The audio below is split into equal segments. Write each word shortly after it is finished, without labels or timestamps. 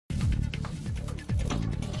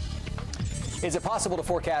Is it possible to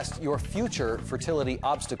forecast your future fertility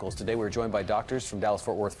obstacles? Today we're joined by doctors from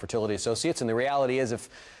Dallas-Fort Worth Fertility Associates, and the reality is if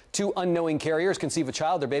two unknowing carriers conceive a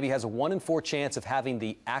child, their baby has a 1 in 4 chance of having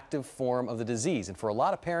the active form of the disease. And for a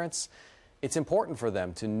lot of parents, it's important for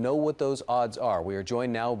them to know what those odds are. We are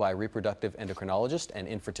joined now by reproductive endocrinologist and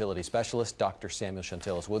infertility specialist, Dr.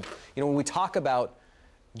 Chantilis. Well, when we talk about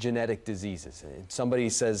genetic diseases, somebody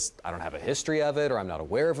says, I don't have a history of it, or I'm not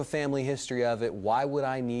aware of a family history of it, why would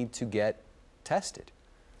I need to get tested?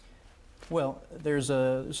 Well, there's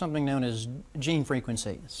something known as gene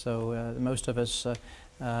frequency. So most of us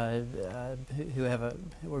who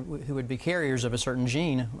would be carriers of a certain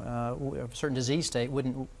gene, a certain disease state,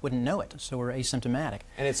 wouldn't know it. So we're asymptomatic.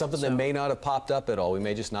 And it's something that may not have popped up at all. We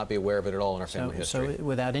may just not be aware of it at all in our family history. So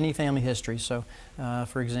without any family history. So,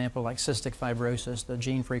 for example, like cystic fibrosis, the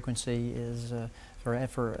gene frequency is for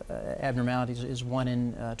abnormalities is 1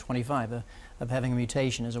 in 25. Of having a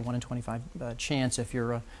mutation is a 1 in 25 chance if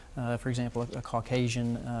you're, for example, a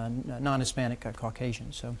Caucasian, non-Hispanic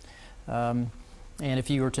Caucasian. So, and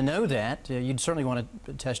if you were to know that, you'd certainly want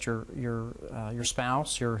to test your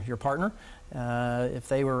spouse, your partner. If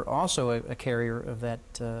they were also a carrier of that,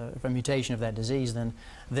 a mutation of that disease,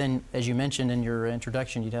 then as you mentioned in your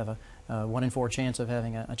introduction, you'd have a 1 in 4 chance of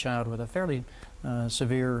having a child with a fairly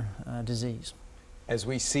severe disease. As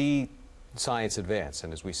we see science advance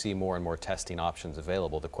and as we see more and more testing options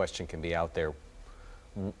available, the question can be out there,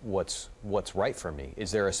 what's right for me?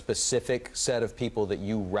 Is there a specific set of people that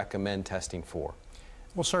you recommend testing for?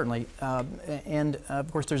 Well, certainly, and of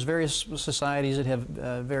course there's various societies that have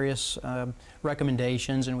various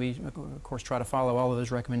recommendations, and we of course try to follow all of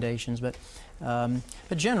those recommendations, but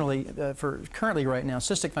generally for currently right now,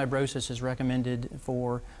 cystic fibrosis is recommended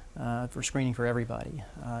for screening for everybody.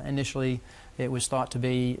 Initially it was thought to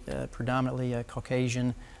be predominantly a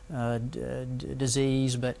Caucasian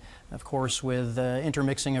disease, but of course with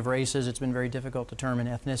intermixing of races, it's been very difficult to determine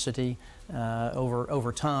ethnicity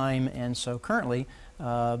over time, and so currently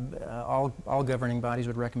all governing bodies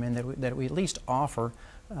would recommend that we at least offer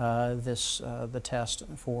the test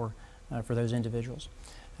for those individuals.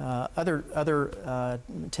 Other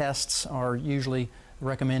tests are usually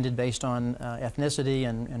recommended based on ethnicity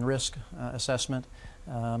and risk assessment,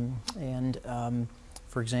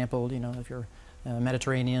 for example, if you're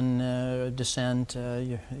Mediterranean descent,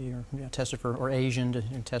 you're tested for, or Asian, to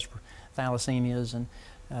test for thalassemias,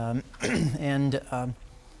 and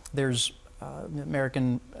there's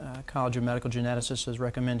American College of Medical Geneticists has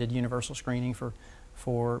recommended universal screening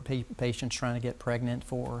for patients trying to get pregnant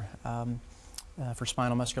for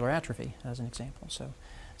spinal muscular atrophy, as an example.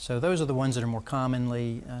 So those are the ones that are more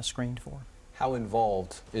commonly screened for. How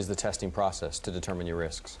involved is the testing process to determine your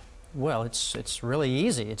risks? Well, it's really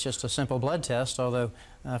easy. It's just a simple blood test, although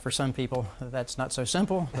for some people that's not so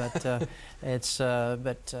simple. But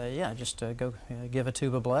yeah, just go give a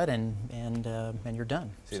tube of blood and you're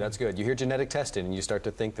done. See, that's good. You hear genetic testing and you start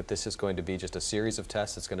to think that this is going to be just a series of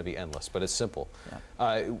tests that's going to be endless, but it's simple.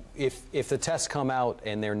 Yeah. If the tests come out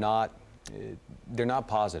and they're not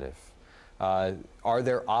positive, are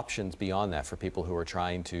there options beyond that for people who are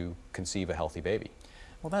trying to conceive a healthy baby?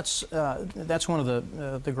 Well, that's one of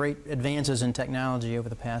the great advances in technology over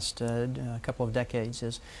the past couple of decades,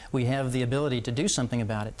 is we have the ability to do something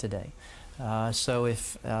about it today. So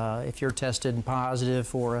if you're tested positive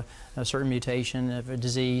for a certain mutation of a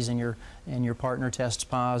disease and your partner tests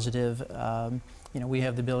positive, we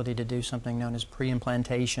have the ability to do something known as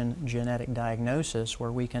preimplantation genetic diagnosis,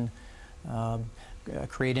 where we can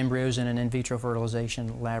create embryos in an in vitro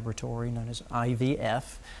fertilization laboratory known as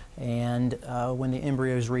IVF, and when the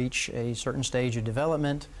embryos reach a certain stage of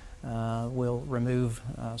development, we'll remove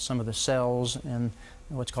some of the cells in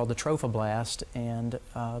what's called the trophoblast, and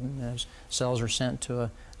those cells are sent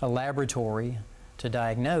to a laboratory to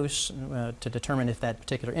diagnose, to determine if that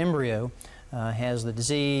particular embryo has the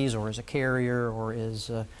disease, or is a carrier, or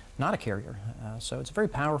is not a carrier. So it's a very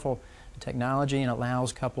powerful technology, and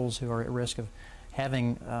allows couples who are at risk of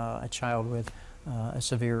having a child with a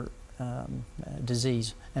severe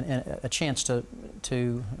disease and a chance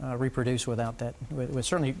to reproduce without that, with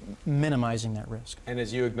certainly minimizing that risk. And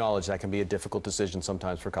as you acknowledge, that can be a difficult decision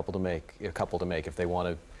sometimes for a couple to make if they want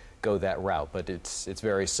to go that route, but it's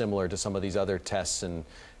very similar to some of these other tests and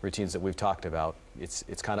routines that we've talked about. It's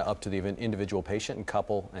kind of up to the individual patient and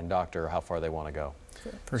couple and doctor how far they want to go.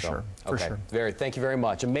 For sure. Thank you very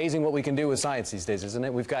much. Amazing what we can do with science these days, isn't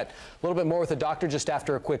it? We've got a little bit more with the doctor just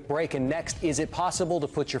after a quick break. And next, is it possible to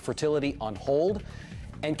put your fertility on hold?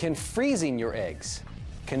 And can freezing your eggs,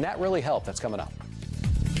 can that really help? That's coming up.